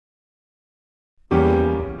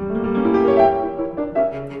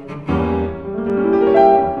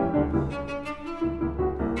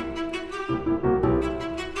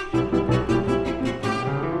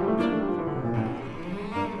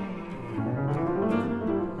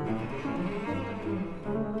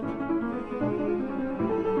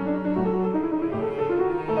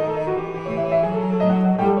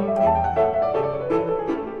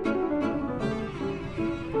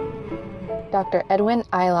Dr. Edwin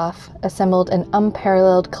Iloff assembled an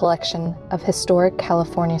unparalleled collection of historic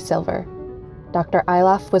California silver. Dr.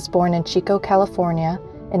 Iloff was born in Chico, California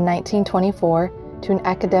in 1924 to an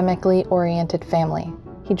academically oriented family.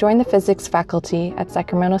 He joined the physics faculty at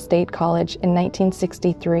Sacramento State College in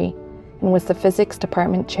 1963 and was the physics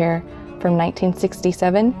department chair from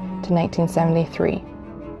 1967 to 1973.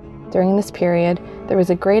 During this period, there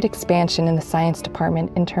was a great expansion in the science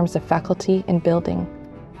department in terms of faculty and building.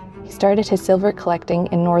 He started his silver collecting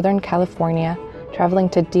in Northern California, traveling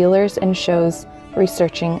to dealers and shows,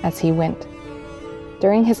 researching as he went.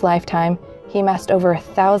 During his lifetime, he amassed over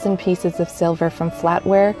 1,000 pieces of silver from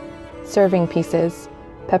flatware, serving pieces,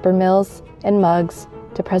 pepper mills, and mugs,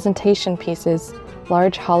 to presentation pieces,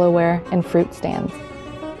 large hollowware, and fruit stands.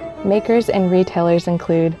 Makers and retailers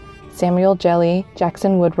include Samuel Jelly,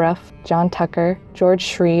 Jackson Woodruff, John Tucker, George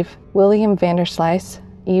Shreve, William Vanderslice,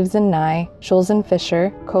 Eves and Nye, Schulz and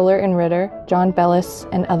Fisher, Kohler and Ritter, John Bellis,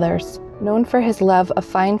 and others. Known for his love of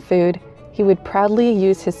fine food, he would proudly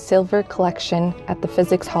use his silver collection at the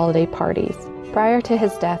physics holiday parties. Prior to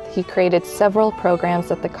his death, he created several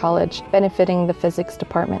programs at the college benefiting the physics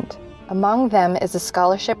department. Among them is a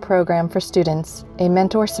scholarship program for students, a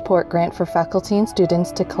mentor support grant for faculty and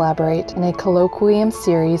students to collaborate, and a colloquium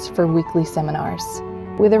series for weekly seminars.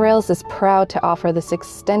 Witherells is proud to offer this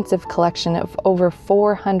extensive collection of over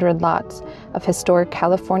 400 lots of historic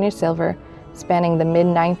California silver spanning the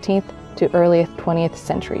mid-19th to early 20th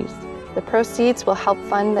centuries. The proceeds will help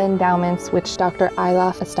fund the endowments which Dr.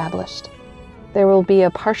 Iloff established. There will be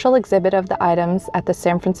a partial exhibit of the items at the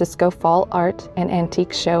San Francisco Fall Art and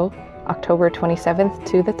Antique Show, October 27th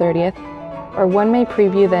to the 30th, or one may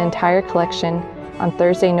preview the entire collection on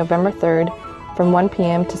Thursday, November 3rd from 1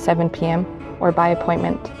 p.m. to 7 p.m. or by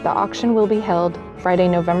appointment. The auction will be held Friday,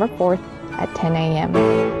 November 4th at 10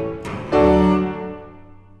 a.m.